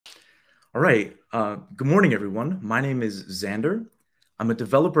All right. Good morning, everyone. My name is Xander. I'm a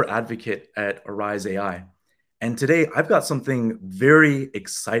developer advocate at Arize AI. And today I've got something very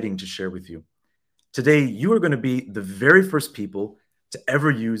exciting to share with you. Today, you are going to be the very first people to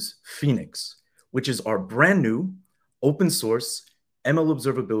ever use Phoenix, which is our brand new open source ML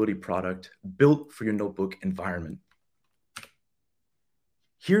observability product built for your notebook environment.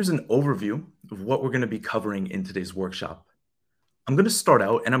 Here's an overview of what we're going to be covering in today's workshop. I'm going to start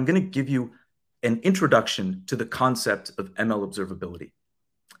out and I'm going to give you an introduction to the concept of ML observability.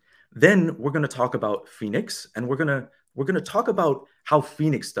 Then we're going to talk about Phoenix, and we're going to talk about how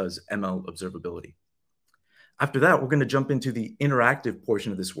Phoenix does ML observability. After that, we're going to jump into the interactive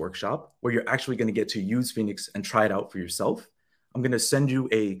portion of this workshop where you're actually going to get to use Phoenix and try it out for yourself. I'm going to send you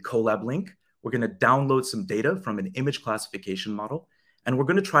a collab link. We're going to download some data from an image classification model, and we're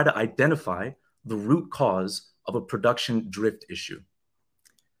going to try to identify the root cause of a production drift issue.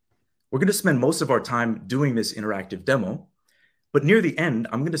 We're going to spend most of our time doing this interactive demo, but near the end,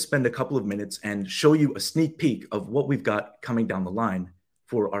 I'm going to spend a couple of minutes and show you a sneak peek of what we've got coming down the line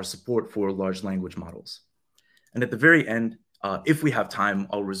for our support for large language models. And at the very end, if we have time,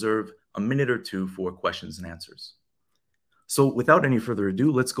 I'll reserve a minute or two for questions and answers. So without any further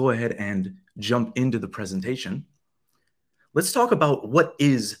ado, let's go ahead and jump into the presentation. Let's talk about what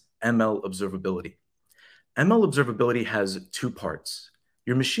is ML observability. ML observability has two parts.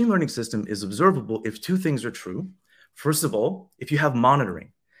 Your machine learning system is observable if two things are true. First of all, if you have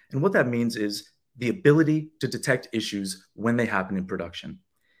monitoring. And what that means is the ability to detect issues when they happen in production.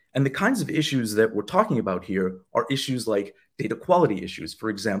 And the kinds of issues that we're talking about here are issues like data quality issues. For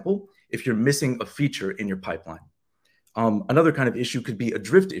example, if you're missing a feature in your pipeline. Another kind of issue could be a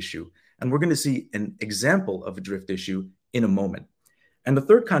drift issue. And we're going to see an example of a drift issue in a moment. And the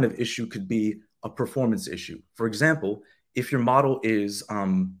third kind of issue could be a performance issue. For example, if your model is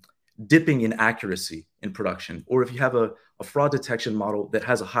dipping in accuracy in production, or if you have a fraud detection model that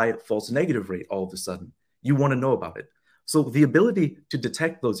has a high false negative rate all of a sudden, you want to know about it. So the ability to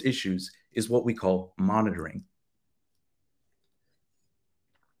detect those issues is what we call monitoring.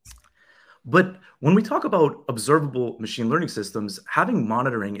 But when we talk about observable machine learning systems, having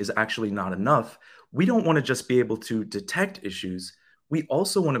monitoring is actually not enough. We don't want to just be able to detect issues. We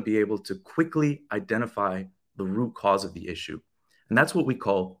also want to be able to quickly identify the root cause of the issue. And that's what we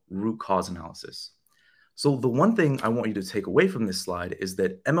call root cause analysis. So the one thing I want you to take away from this slide is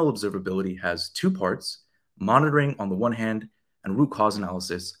that ML observability has two parts: monitoring on the one hand and root cause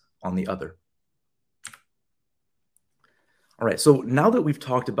analysis on the other. All right, so now that we've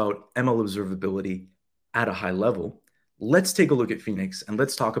talked about ML observability at a high level, let's take a look at Phoenix and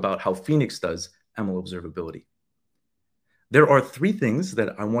let's talk about how Phoenix does ML observability. There are three things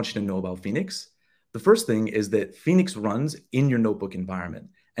that I want you to know about Phoenix. The first thing is that Phoenix runs in your notebook environment.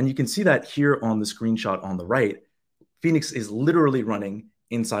 And you can see that here on the screenshot on the right. Phoenix is literally running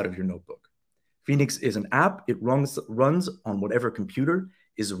inside of your notebook. Phoenix is an app. It runs on whatever computer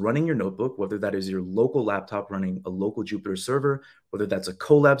is running your notebook, whether that is your local laptop running a local Jupyter server, whether that's a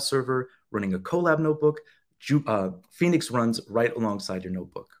Colab server running a Colab notebook. Phoenix runs right alongside your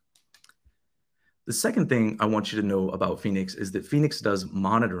notebook. The second thing I want you to know about Phoenix is that Phoenix does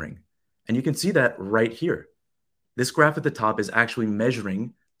monitoring. And you can see that right here. This graph at the top is actually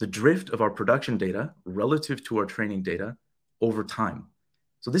measuring the drift of our production data relative to our training data over time.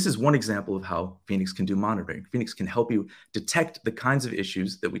 So this is one example of how Phoenix can do monitoring. Phoenix can help you detect the kinds of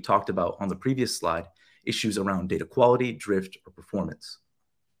issues that we talked about on the previous slide, issues around data quality, drift, or performance.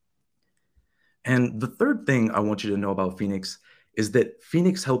 And the third thing I want you to know about Phoenix is that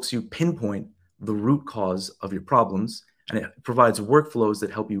Phoenix helps you pinpoint the root cause of your problems, and it provides workflows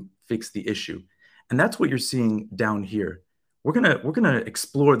that help you fix the issue. And that's what you're seeing down here. We're gonna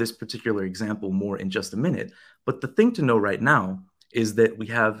explore this particular example more in just a minute. But the thing to know right now is that we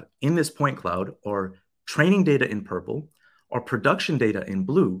have in this point cloud our training data in purple, our production data in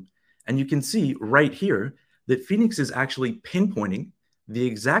blue, and you can see right here that Phoenix is actually pinpointing the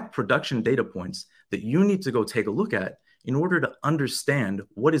exact production data points that you need to go take a look at in order to understand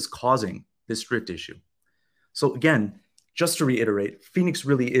what is causing this drift issue. So again, just to reiterate, Phoenix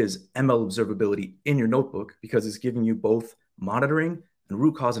really is ML observability in your notebook because it's giving you both monitoring and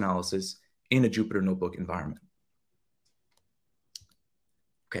root cause analysis in a Jupyter Notebook environment.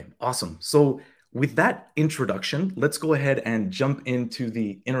 Okay, awesome. So with that introduction, let's go ahead and jump into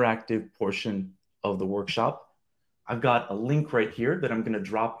the interactive portion of the workshop. I've got a link right here that I'm going to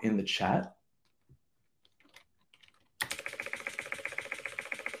drop in the chat.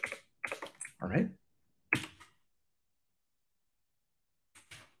 All right.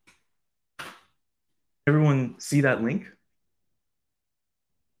 Everyone see that link?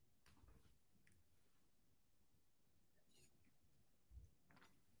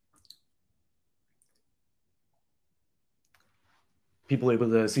 people able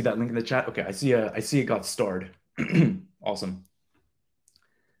to see that link in the chat? Okay, I see it got starred. Awesome.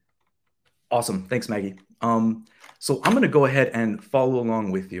 Awesome. Thanks, Maggie. So I'm going to go ahead and follow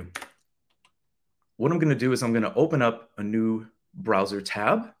along with you. What I'm going to do is I'm going to open up a new browser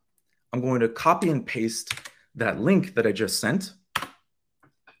tab. I'm going to copy and paste that link that I just sent.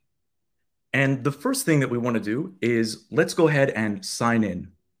 And the first thing that we want to do is let's go ahead and sign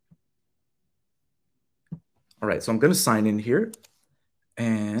in. All right, so I'm going to sign in here.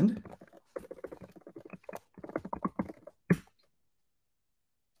 And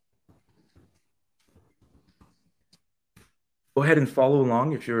go ahead and follow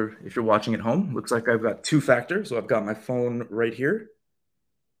along if you're watching at home. Looks like I've got two-factor, so I've got my phone right here.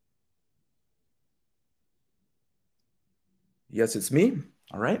 Yes, it's me.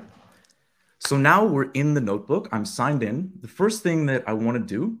 All right. So now we're in the notebook. I'm signed in. The first thing that I want to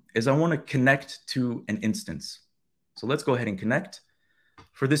do is I want to connect to an instance. So let's go ahead and connect.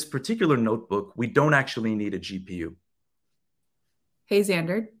 For this particular notebook, we don't actually need a GPU. Hey,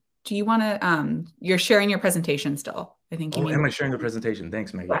 Xander, do you want to, you're sharing your presentation still. I think you mean. Am I sharing the presentation?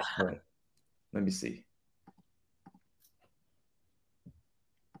 Thanks, Maggie. All right. Let me see.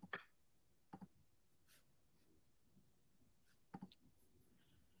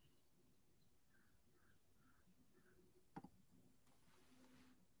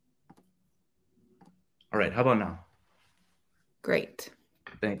 All right, how about now? Great.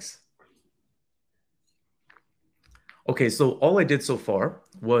 Thanks. Okay, so all I did so far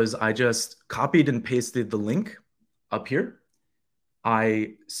was I just copied and pasted the link up here.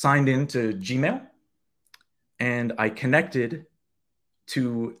 I signed into Gmail and I connected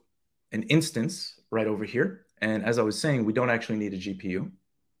to an instance right over here. And as I was saying, we don't actually need a GPU.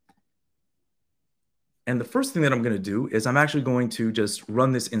 And the first thing that I'm going to do is I'm actually going to just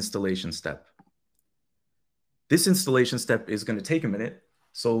run this installation step. This installation step is going to take a minute.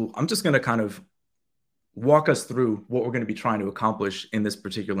 So I'm just going to kind of walk us through what we're going to be trying to accomplish in this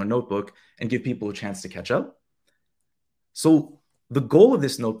particular notebook and give people a chance to catch up. So the goal of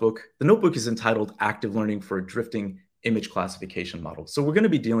this notebook, the notebook is entitled Active Learning for a Drifting Image Classification Model. So we're going to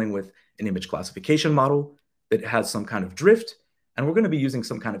be dealing with an image classification model that has some kind of drift, and we're going to be using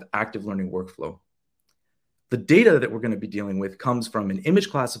some kind of active learning workflow. The data that we're going to be dealing with comes from an image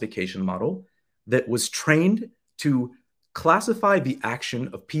classification model that was trained to classify the action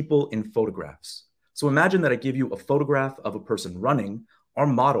of people in photographs. So imagine that I give you a photograph of a person running. Our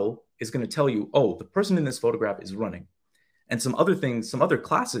model is going to tell you, oh, the person in this photograph is running. And some other things, some other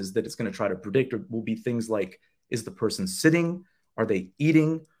classes that it's going to try to predict will be things like, is the person sitting? Are they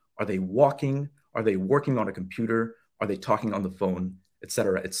eating? Are they walking? Are they working on a computer? Are they talking on the phone, et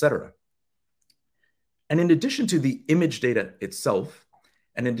cetera, et cetera? And in addition to the image data itself,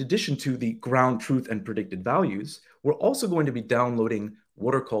 and in addition to the ground truth and predicted values, we're also going to be downloading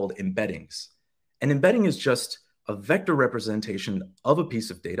what are called embeddings. An embedding is just a vector representation of a piece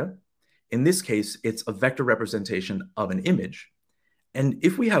of data. In this case, it's a vector representation of an image. And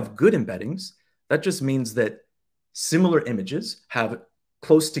if we have good embeddings, that just means that similar images have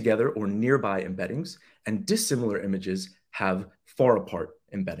close together or nearby embeddings, and dissimilar images have far apart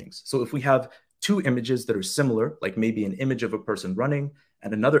embeddings. So if we have two images that are similar, like maybe an image of a person running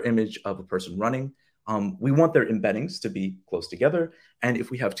and another image of a person running, we want their embeddings to be close together. And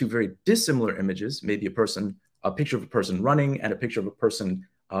if we have two very dissimilar images, maybe a picture of a person running and a picture of a person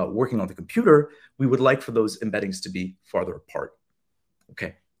working on the computer, we would like for those embeddings to be farther apart.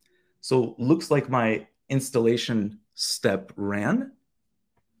 Okay, so looks like my installation step ran.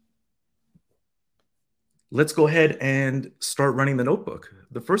 Let's go ahead and start running the notebook.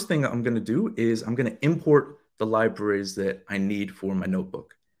 The first thing I'm going to do is I'm going to import the libraries that I need for my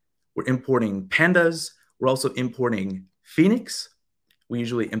notebook. We're importing pandas. We're also importing Phoenix. We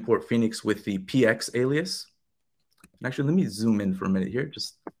usually import Phoenix with the PX alias. And actually, let me zoom in for a minute here.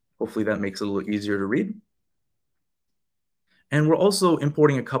 Just hopefully that makes it a little easier to read. And we're also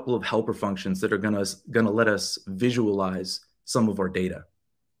importing a couple of helper functions that are going to let us visualize some of our data.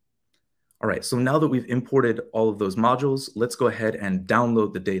 All right, so now that we've imported all of those modules, let's go ahead and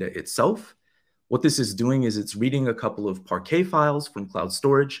download the data itself. What this is doing is it's reading a couple of Parquet files from cloud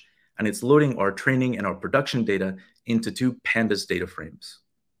storage, and it's loading our training and our production data into two pandas data frames.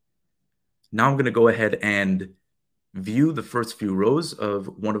 Now I'm going to go ahead and view the first few rows of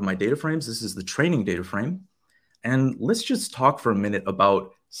one of my data frames. This is the training data frame. And let's just talk for a minute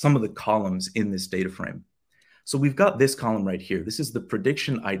about some of the columns in this data frame. So we've got this column right here. This is the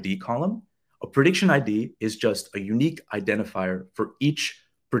prediction ID column. A prediction ID is just a unique identifier for each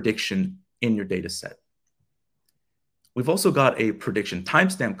prediction in your data set. We've also got a prediction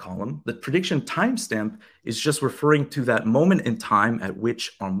timestamp column. The prediction timestamp is just referring to that moment in time at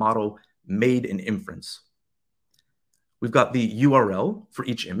which our model made an inference. We've got the URL for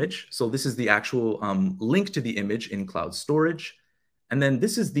each image. So this is the actual link to the image in cloud storage. And then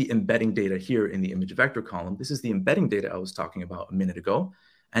this is the embedding data here in the image vector column. This is the embedding data I was talking about a minute ago.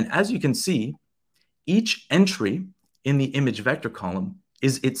 And as you can see, each entry in the image vector column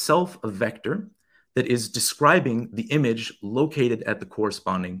is itself a vector that is describing the image located at the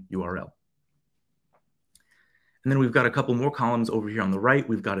corresponding URL. And then we've got a couple more columns over here on the right.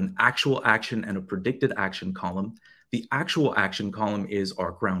 We've got an actual action and a predicted action column. The actual action column is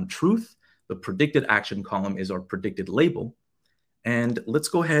our ground truth. The predicted action column is our predicted label. And let's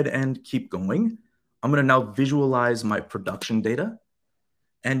go ahead and keep going. I'm going to now visualize my production data.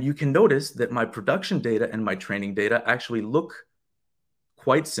 And you can notice that my production data and my training data actually look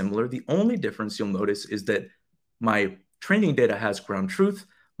quite similar. The only difference you'll notice is that my training data has ground truth.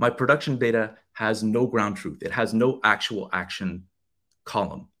 My production data has no ground truth. It has no actual action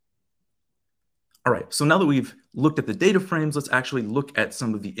column. All right, so now that we've looked at the data frames, let's actually look at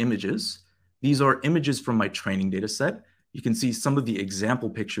some of the images. These are images from my training data set. You can see some of the example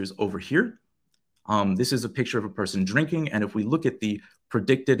pictures over here. This is a picture of a person drinking. And if we look at the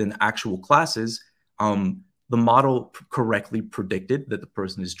predicted and actual classes, the model correctly predicted that the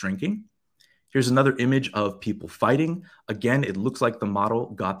person is drinking. Here's another image of people fighting. Again, it looks like the model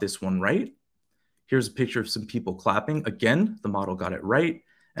got this one right. Here's a picture of some people clapping. Again, the model got it right.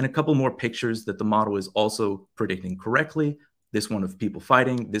 And a couple more pictures that the model is also predicting correctly. This one of people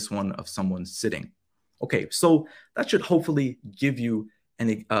fighting, this one of someone sitting. Okay, so that should hopefully give you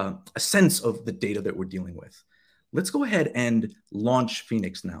a sense of the data that we're dealing with. Let's go ahead and launch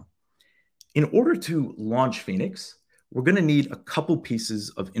Phoenix now. In order to launch Phoenix, we're going to need a couple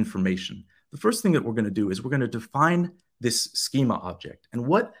pieces of information. The first thing that we're going to do is we're going to define this schema object. And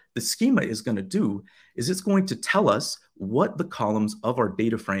what the schema is going to do is it's going to tell us what the columns of our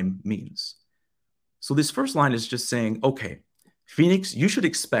data frame means. So this first line is just saying, okay, Phoenix, you should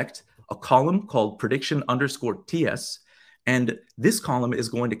expect a column called prediction underscore TS, and this column is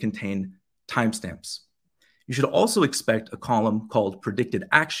going to contain timestamps. You should also expect a column called predicted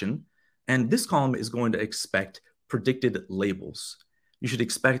action, and this column is going to expect predicted labels. You should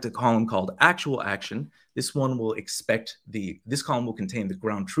expect a column called actual action. This column will contain the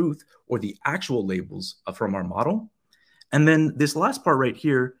ground truth or the actual labels from our model. And then this last part right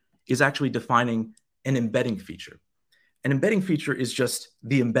here is actually defining an embedding feature. An embedding feature is just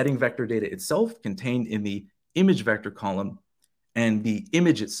the embedding vector data itself contained in the image vector column and the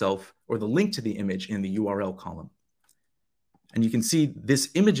image itself or the link to the image in the URL column. And you can see this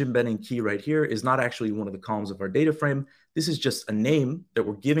image embedding key right here is not actually one of the columns of our data frame. This is just a name that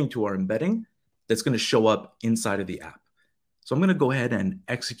we're giving to our embedding that's going to show up inside of the app. So I'm going to go ahead and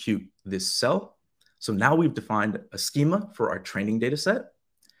execute this cell. So now we've defined a schema for our training data set.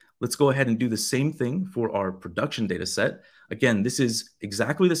 Let's go ahead and do the same thing for our production data set. Again, this is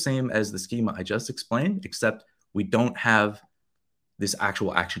exactly the same as the schema I just explained, except we don't have this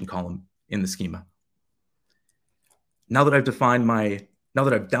actual action column in the schema. Now that I've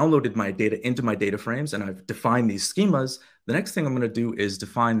downloaded my data into my data frames and I've defined these schemas, the next thing I'm going to do is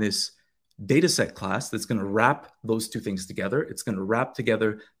define this dataset class that's going to wrap those two things together. It's going to wrap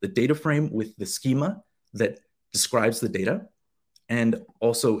together the data frame with the schema that describes the data and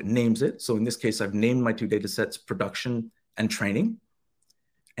also names it. So in this case, I've named my two data sets, production and training.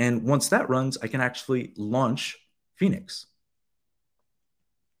 And once that runs, I can actually launch Phoenix.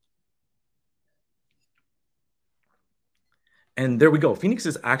 And there we go. Phoenix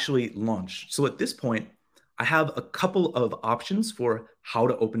is actually launched. So at this point, I have a couple of options for how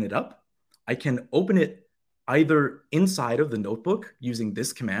to open it up. I can open it either inside of the notebook using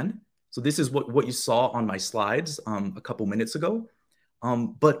this command. So this is what you saw on my slides a couple minutes ago.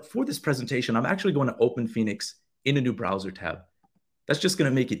 But for this presentation, I'm actually going to open Phoenix in a new browser tab. That's just going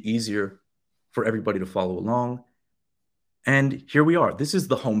to make it easier for everybody to follow along. And here we are. This is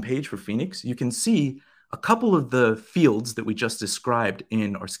the homepage for Phoenix. You can see a couple of the fields that we just described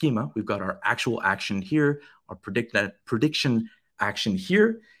in our schema. We've got our actual action here, our prediction action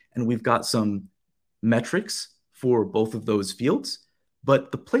here, and we've got some metrics for both of those fields.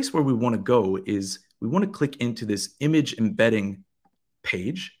 But the place where we want to go is we want to click into this image embedding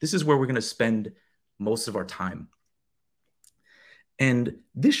page. This is where we're going to spend most of our time. And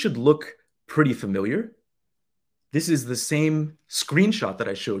this should look pretty familiar. This is the same screenshot that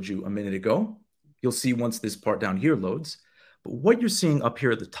I showed you a minute ago. You'll see once this part down here loads. But what you're seeing up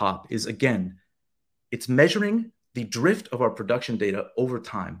here at the top is, again, it's measuring the drift of our production data over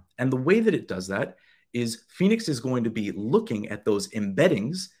time. And the way that it does that is Phoenix is going to be looking at those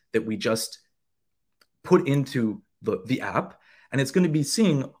embeddings that we just put into the app, and it's going to be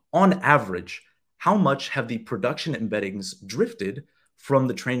seeing on average how much have the production embeddings drifted from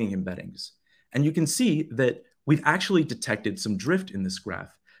the training embeddings. And you can see that we've actually detected some drift in this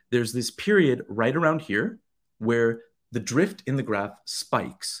graph. There's this period right around here where the drift in the graph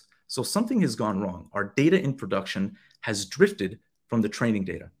spikes. So something has gone wrong. Our data in production has drifted from the training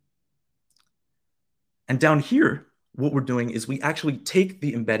data. And down here, what we're doing is we actually take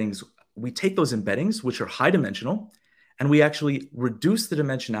the embeddings, we take those embeddings, which are high dimensional, and we actually reduce the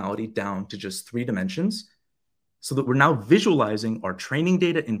dimensionality down to just 3 dimensions so that we're now visualizing our training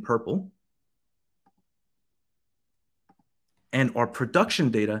data in purple and our production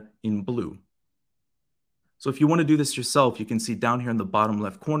data in blue. So if you want to do this yourself, you can see down here in the bottom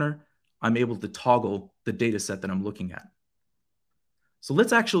left corner, I'm able to toggle the data set that I'm looking at. So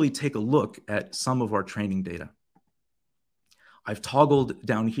let's actually take a look at some of our training data. I've toggled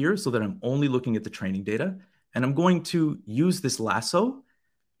down here so that I'm only looking at the training data, and I'm going to use this lasso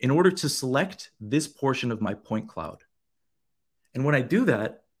in order to select this portion of my point cloud. And when I do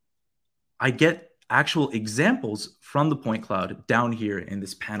that, I get actual examples from the point cloud down here in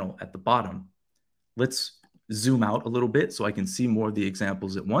this panel at the bottom. Let's zoom out a little bit so I can see more of the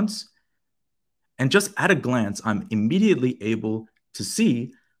examples at once. And just at a glance, I'm immediately able to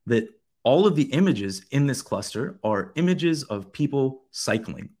see that all of the images in this cluster are images of people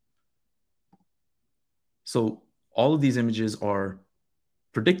cycling. So all of these images are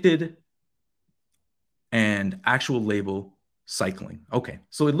predicted and actual label cycling. Okay,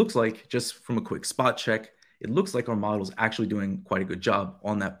 so it looks like, just from a quick spot check, it looks like our model is actually doing quite a good job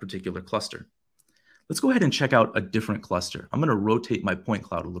on that particular cluster. Let's go ahead and check out a different cluster. I'm going to rotate my point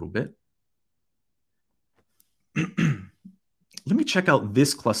cloud a little bit. Let me check out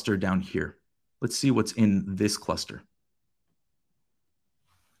this cluster down here. Let's see what's in this cluster.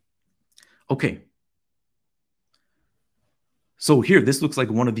 Okay. So here, this looks like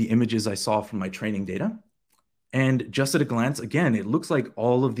one of the images I saw from my training data. And just at a glance, again, it looks like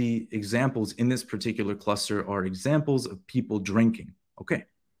all of the examples in this particular cluster are examples of people drinking. Okay.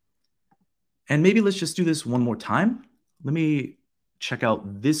 And maybe let's just do this one more time. Let me check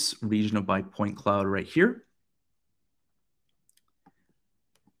out this region of my point cloud right here.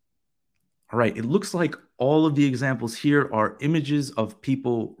 All right, it looks like all of the examples here are images of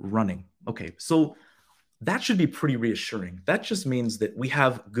people running. Okay, so that should be pretty reassuring. That just means that we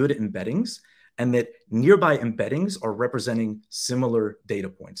have good embeddings and that nearby embeddings are representing similar data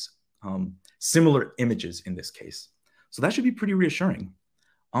points, similar images in this case. So that should be pretty reassuring.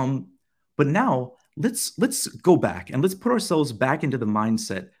 But now let's go back and let's put ourselves back into the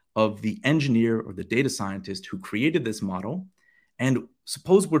mindset of the engineer or the data scientist who created this model. And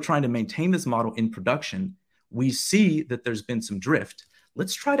suppose we're trying to maintain this model in production. We see that there's been some drift.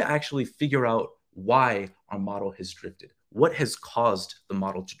 Let's try to actually figure out why our model has drifted. What has caused the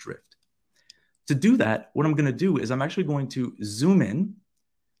model to drift? To do that, what I'm going to do is I'm actually going to zoom in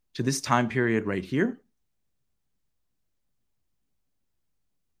to this time period right here.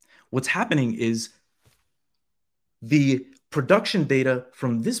 What's happening is the production data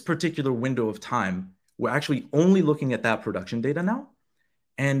from this particular window of time, we're actually only looking at that production data now.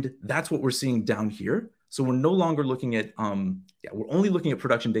 And that's what we're seeing down here. So we're no longer looking at, we're only looking at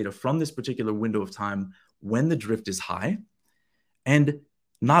production data from this particular window of time when the drift is high. And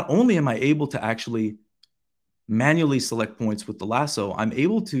not only am I able to actually manually select points with the lasso, I'm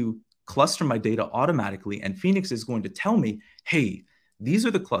able to cluster my data automatically. And Phoenix is going to tell me, hey, these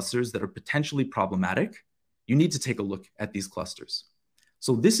are the clusters that are potentially problematic. You need to take a look at these clusters.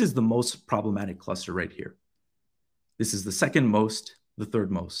 So this is the most problematic cluster right here. This is the second most, the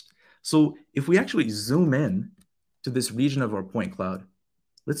third most. So if we actually zoom in to this region of our point cloud,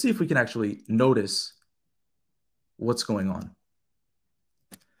 let's see if we can actually notice what's going on.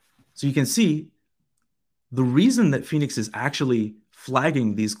 So you can see the reason that Phoenix is actually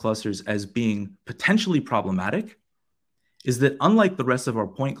flagging these clusters as being potentially problematic is that unlike the rest of our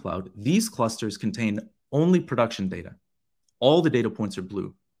point cloud, these clusters contain only production data. All the data points are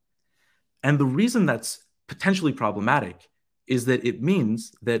blue. And the reason that's potentially problematic is that it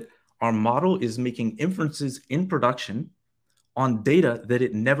means that our model is making inferences in production on data that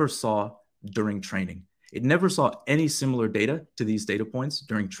it never saw during training. It never saw any similar data to these data points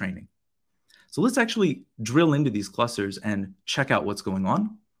during training. So let's actually drill into these clusters and check out what's going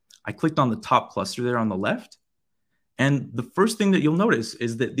on. I clicked on the top cluster there on the left. And the first thing that you'll notice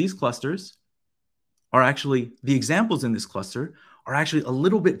is that these clusters are actually, the examples in this cluster are actually a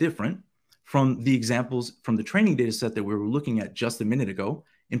little bit different from the examples from the training data set that we were looking at just a minute ago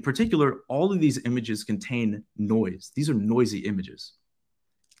In particular, all of these images contain noise. These are noisy images.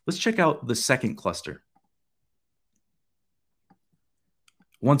 Let's check out the second cluster.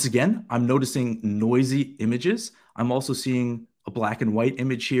 Once again, I'm noticing noisy images. I'm also seeing a black and white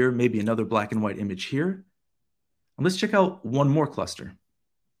image here, maybe another black and white image here. And let's check out one more cluster.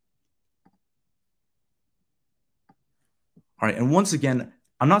 All right, and once again,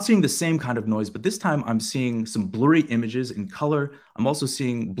 I'm not seeing the same kind of noise, but this time I'm seeing some blurry images in color. I'm also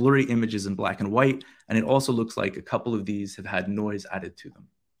seeing blurry images in black and white, and it also looks like a couple of these have had noise added to them.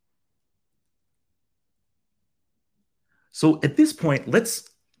 So at this point, let's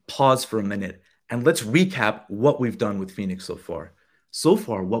pause for a minute and let's recap what we've done with Phoenix so far. So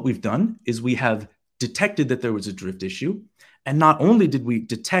far, what we've done is we have detected that there was a drift issue. And not only did we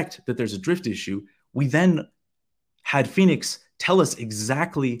detect that there's a drift issue, we then had Phoenix tell us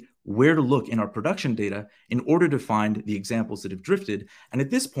exactly where to look in our production data in order to find the examples that have drifted. And at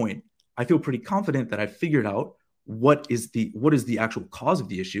this point, I feel pretty confident that I figured out what is the actual cause of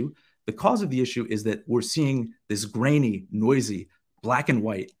the issue. The cause of the issue is that we're seeing this grainy, noisy, black and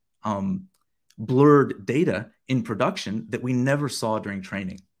white, blurred data in production that we never saw during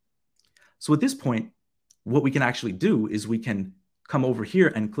training. So at this point, what we can actually do is we can come over here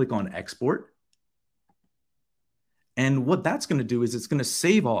and click on export. And what that's going to do is it's going to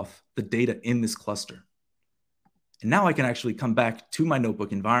save off the data in this cluster. And now I can actually come back to my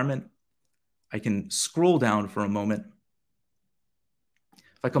notebook environment. I can scroll down for a moment.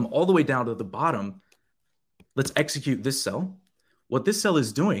 If I come all the way down to the bottom, let's execute this cell. What this cell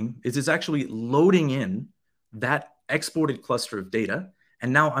is doing is it's actually loading in that exported cluster of data.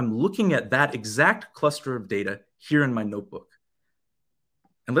 And now I'm looking at that exact cluster of data here in my notebook.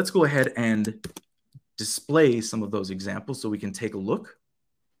 And let's go ahead and display some of those examples so we can take a look.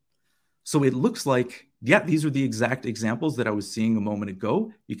 So it looks like, yeah, these are the exact examples that I was seeing a moment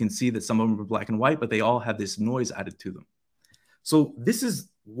ago. You can see that some of them are black and white, but they all have this noise added to them. So this is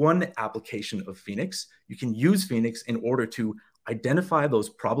one application of Phoenix. You can use Phoenix in order to identify those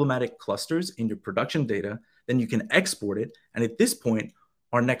problematic clusters in your production data. Then you can export it. And at this point,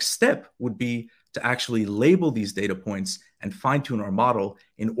 our next step would be to actually label these data points and fine-tune our model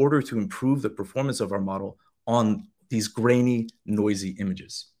in order to improve the performance of our model on these grainy, noisy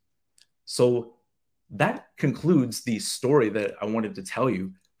images. So that concludes the story that I wanted to tell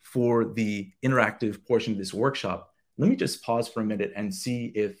you for the interactive portion of this workshop. Let me just pause for a minute and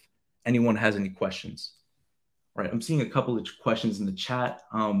see if anyone has any questions. All right, I'm seeing a couple of questions in the chat.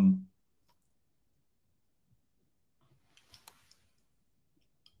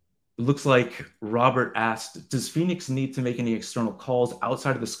 It looks like Robert asked, does Phoenix need to make any external calls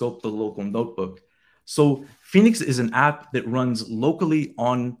outside of the scope of the local notebook? So Phoenix is an app that runs locally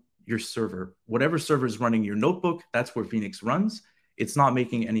on your server. Whatever server is running your notebook, that's where Phoenix runs. It's not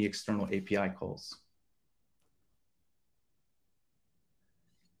making any external API calls.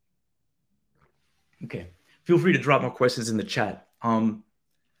 Okay, feel free to drop more questions in the chat. Oh,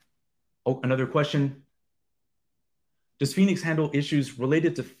 another question. Does Phoenix handle issues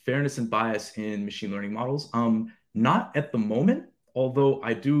related to fairness and bias in machine learning models? Not at the moment, although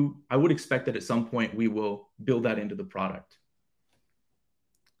I would expect that at some point we will build that into the product.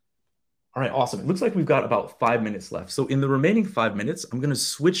 All right, awesome. It looks like we've got about 5 minutes left. So in the remaining 5 minutes, I'm going to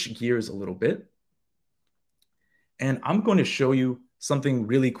switch gears a little bit. And I'm going to show you something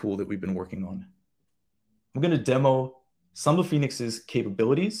really cool that we've been working on. I'm going to demo some of Phoenix's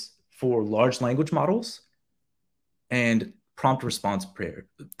capabilities for large language models and prompt response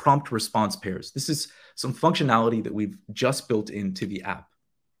pairs. This is some functionality that we've just built into the app.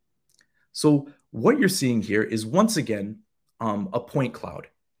 So what you're seeing here is, once again, a point cloud.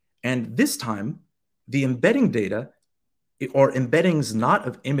 And this time, the embedding data are embeddings not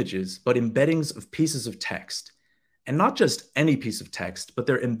of images, but embeddings of pieces of text. And not just any piece of text, but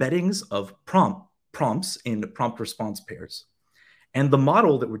they're embeddings of prompts in prompt response pairs. And the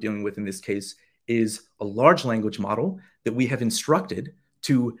model that we're dealing with in this case is a large language model that we have instructed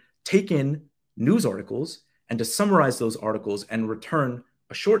to take in news articles and to summarize those articles and return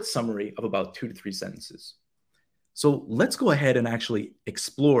a short summary of about 2 to 3 sentences. So let's go ahead and actually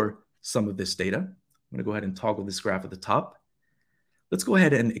explore some of this data. I'm going to go ahead and toggle this graph at the top. Let's go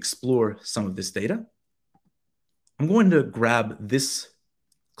ahead and explore some of this data. I'm going to grab this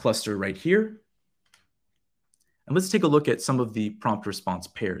cluster right here. And let's take a look at some of the prompt response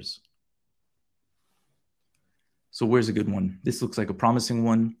pairs. So where's a good one? This looks like a promising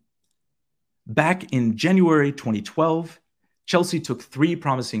one. Back in January 2012, Chelsea took 3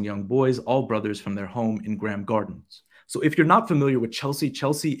 promising young boys, all brothers, from their home in Graham Gardens. So if you're not familiar with Chelsea,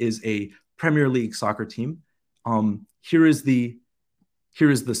 Chelsea is a Premier League soccer team. Here is the Here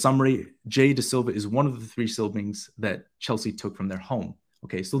is the summary. Jay De Silva is one of the 3 siblings that Chelsea took from their home.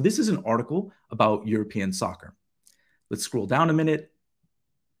 Okay, so this is an article about European soccer. Let's scroll down a minute.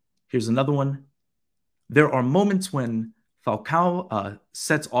 Here's another one. There are moments when Falcao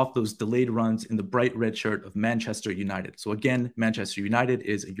sets off those delayed runs in the bright red shirt of Manchester United. So again, Manchester United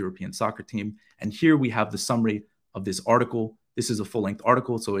is a European soccer team. And here we have the summary of this article. This is a full-length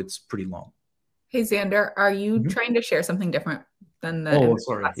article, so it's pretty long. Hey, Xander, are you trying to share something different than the Oh,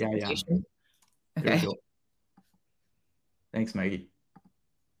 sorry. Yeah. classification? There we Okay. go. Thanks, Maggie.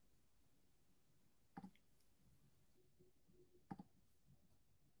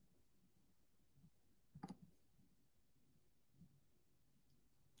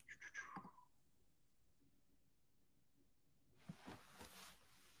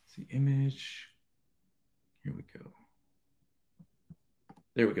 See image. Here we go.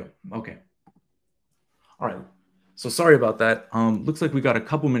 There we go. Okay. All right. So sorry about that. Looks like we got a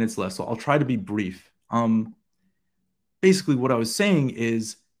couple minutes left, so I'll try to be brief. Basically, what I was saying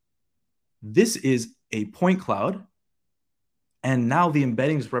is this is a point cloud, and now the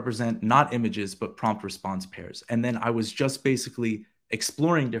embeddings represent not images, but prompt response pairs. And then I was just basically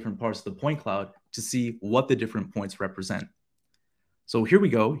exploring different parts of the point cloud to see what the different points represent. So here we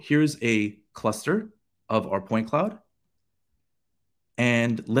go. Here's a cluster of our point cloud.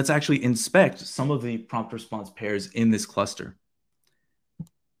 And let's actually inspect some of the prompt response pairs in this cluster.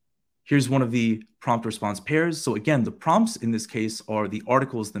 Here's one of the prompt response pairs. So again, the prompts in this case are the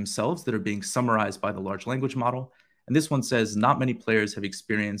articles themselves that are being summarized by the large language model. And this one says, not many players have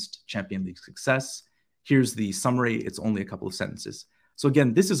experienced Champions League success. Here's the summary. It's only a couple of sentences. So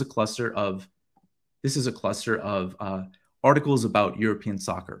again, this is a cluster of articles about European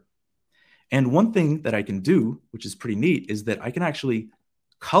soccer. And one thing that I can do, which is pretty neat, is that I can actually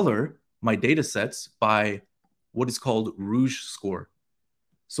color my data sets by what is called Rouge score.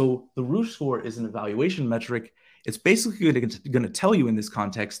 So the Rouge score is an evaluation metric. It's basically going to tell you in this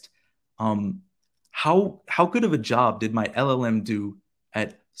context how good of a job did my LLM do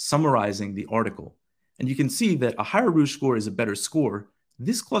at summarizing the article. And you can see that a higher Rouge score is a better score.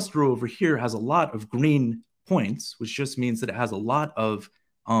 This cluster over here has a lot of green points, which just means that it has a lot of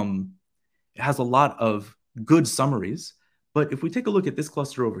good summaries. But if we take a look at this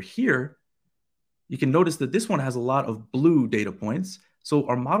cluster over here, you can notice that this one has a lot of blue data points. So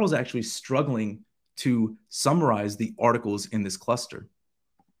our model is actually struggling to summarize the articles in this cluster.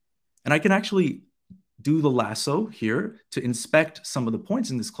 And I can actually do the lasso here to inspect some of the points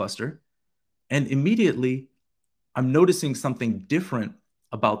in this cluster. And immediately, I'm noticing something different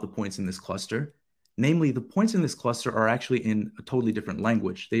about the points in this cluster. Namely, the points in this cluster are actually in a totally different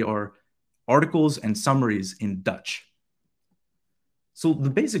language. They are articles and summaries in Dutch. So the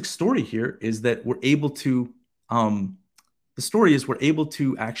basic story here is that we're able to,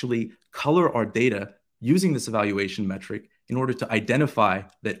 actually color our data using this evaluation metric in order to identify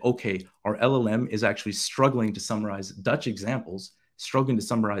that, okay, our LLM is actually struggling to summarize Dutch examples, struggling to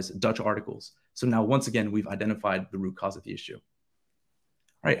summarize Dutch articles. So now, once again, we've identified the root cause of the issue.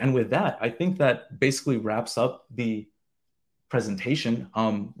 All right, and with that, I think that basically wraps up the presentation.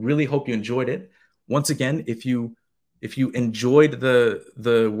 Really hope you enjoyed it. Once again, if you enjoyed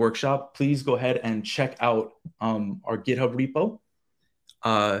the workshop, please go ahead and check out our GitHub repo.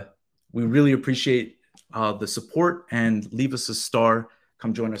 We really appreciate the support, and leave us a star.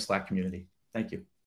 Come join our Slack community. Thank you.